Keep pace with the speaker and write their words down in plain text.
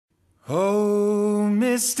Oh,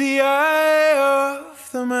 misty eye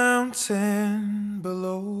of the mountain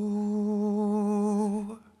below,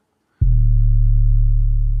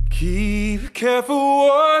 keep careful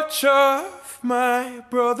watch of my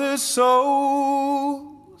brother's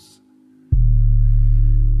souls.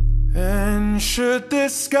 And should the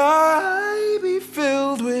sky be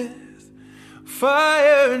filled with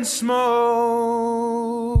fire and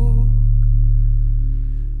smoke,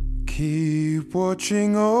 keep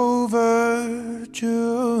watching over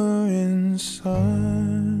during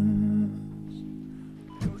suns.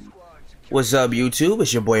 What's up, YouTube?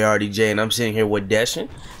 It's your boy RDJ, and I'm sitting here with Deshin.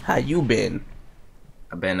 How you been?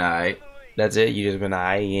 I've been alright. That's it? You just been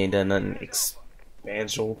alright? You ain't done nothing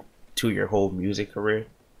expansive to your whole music career?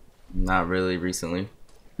 Not really recently.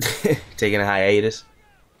 Taking a hiatus?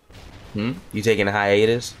 You taking a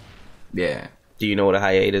hiatus? Yeah. Do you know what a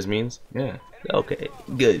hiatus means? Yeah. Okay,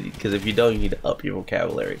 good. Because if you don't, you need to up your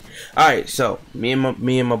vocabulary. All right, so me and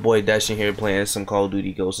my boy Deshin here playing some Call of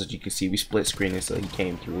Duty Ghosts. As you can see, we split screening, so he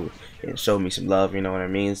came through and showed me some love. You know what I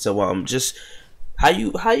mean? So just what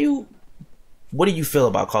do you feel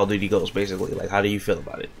about Call of Duty Ghosts? Basically, like, how do you feel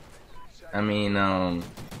about it? I mean,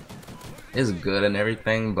 it's good and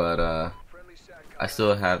everything, but I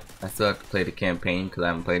still have to play the campaign because I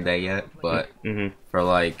haven't played that yet. But for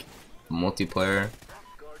like multiplayer,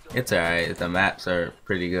 it's alright. The maps are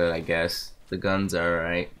pretty good, I guess. The guns are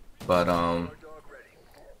alright, but I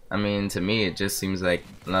mean, to me, it just seems like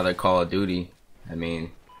another Call of Duty. I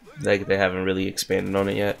mean, like they haven't really expanded on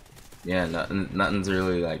it yet. Yeah, nothing's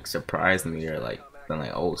really like surprised me or like been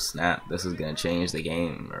like, oh snap, this is gonna change the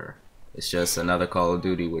game, or it's just another Call of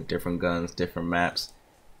Duty with different guns, different maps,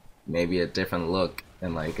 maybe a different look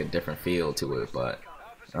and like a different feel to it. But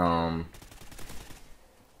it's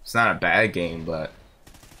not a bad game, but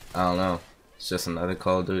I don't know, it's just another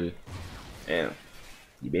Call of Duty. And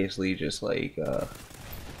you basically just like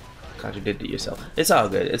contradicted yourself. It's all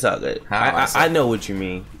good. It's all good. I know what you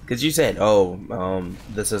mean, because you said,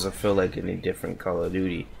 this doesn't feel like any different Call of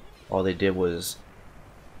Duty. All they did was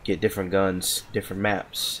get different guns, different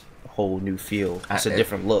maps, a whole new feel. It's a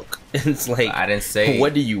different look. It's like, I didn't say,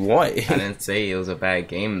 what do you want? I didn't say it was a bad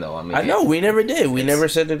game though. I mean, I know we never did. We never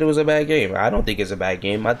said that it was a bad game. I don't think it's a bad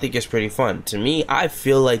game. I think it's pretty fun. To me, I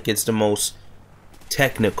feel like it's the most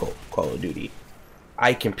technical Call of Duty.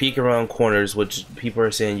 I can peek around corners, which people are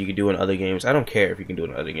saying you can do in other games. I don't care if you can do it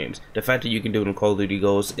in other games. The fact that you can do it in Call of Duty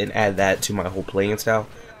Ghosts and add that to my whole playing style,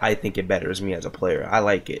 I think it betters me as a player. I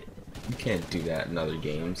like it. You can't do that in other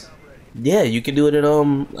games. Yeah, you can do it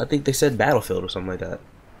in I think they said Battlefield or something like that.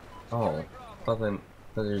 Oh, I thought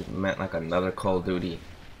they meant like another Call of Duty.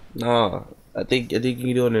 No, I think you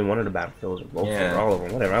can do it in one of the Battlefields or both or all of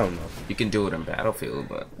them, whatever. I don't know. You can do it in Battlefield,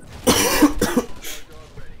 but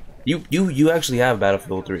you actually have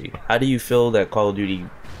Battlefield 3. How do you feel that Call of Duty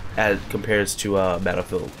compares to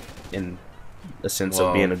Battlefield in the sense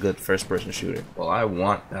of being a good first-person shooter? Well, I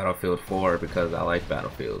want Battlefield 4 because I like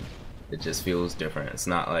Battlefield. It just feels different. It's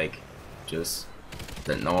not like just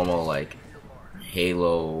the normal like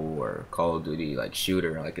Halo or Call of Duty like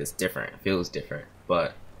shooter. Like, it's different. It feels different.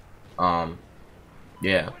 But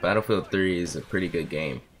yeah, Battlefield 3 is a pretty good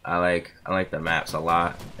game. I like the maps a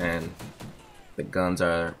lot, and the guns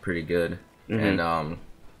are pretty good. And I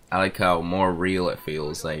like how more real it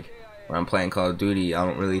feels. Like, when I'm playing Call of Duty, I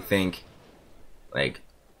don't really think, like,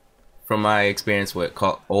 from my experience with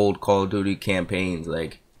old Call of Duty campaigns,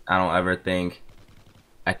 like, I don't ever think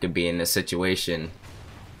I could be in this situation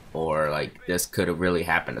or like this could have really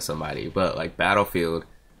happened to somebody. But like Battlefield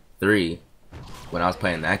 3, when I was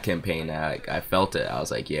playing that campaign, I felt it. I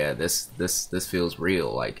was like, yeah, this feels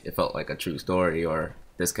real. Like, it felt like a true story, or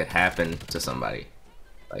this could happen to somebody.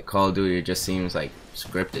 Like, Call of Duty just seems like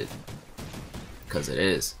scripted, because it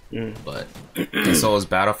is. But and so is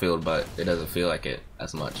Battlefield, but it doesn't feel like it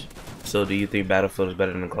as much. So do you think Battlefield is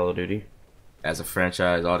better than Call of Duty as a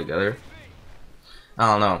franchise altogether?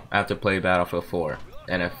 I don't know. I have to play Battlefield 4,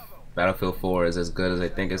 and if Battlefield 4 is as good as I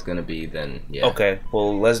think it's gonna be, then yeah. Okay,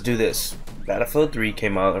 well, let's do this. Battlefield 3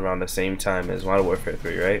 came out around the same time as Modern Warfare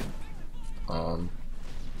 3, right? Or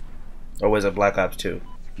was it Black Ops 2?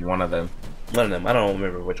 One of them. One of them. I don't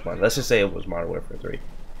remember which one. Let's just say it was Modern Warfare 3.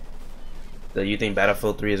 So you think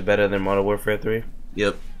Battlefield 3 is better than Modern Warfare 3?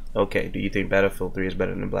 Yep. Okay, do you think Battlefield 3 is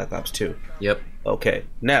better than Black Ops 2? Yep. Okay,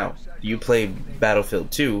 now, you played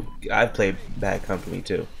Battlefield 2. I played Bad Company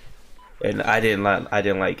 2. And I didn't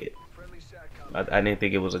like it. I didn't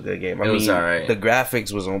think it was a good game. I mean, was alright. The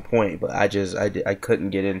graphics was on point, but I couldn't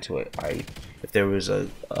get into it. If there was a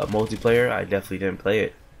multiplayer, I definitely didn't play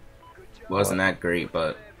it. Wasn't that great,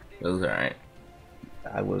 but it was alright.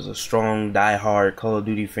 I was a strong, die-hard Call of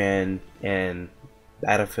Duty fan, and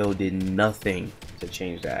Battlefield did nothing to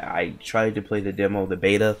change that. I tried to play the demo, the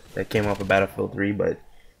beta that came off of Battlefield 3, but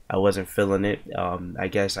I wasn't feeling it. I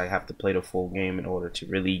guess I have to play the full game in order to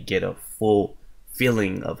really get a full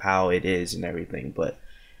feeling of how it is and everything. But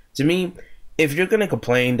to me, if you're gonna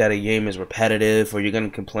complain that a game is repetitive, or you're gonna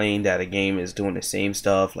complain that a game is doing the same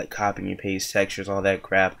stuff, like copying and paste textures, all that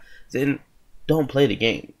crap, then don't play the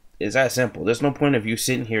game. It's that simple. There's no point of you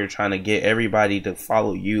sitting here trying to get everybody to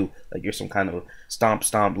follow you like you're some kind of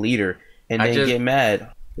stomp leader and then get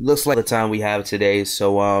mad. It looks like the time we have today,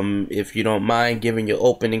 so if you don't mind giving your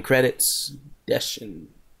opening credits, Deshin.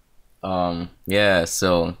 Yeah,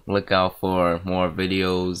 so look out for more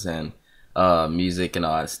videos and music and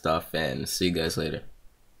all that stuff, and see you guys later.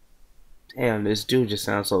 Damn, this dude just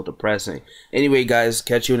sounds so depressing. Anyway, guys,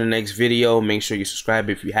 catch you in the next video. Make sure you subscribe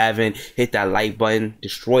if you haven't. Hit that like button.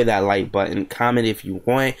 Destroy that like button. Comment if you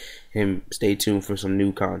want. And stay tuned for some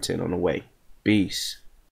new content on the way. Peace.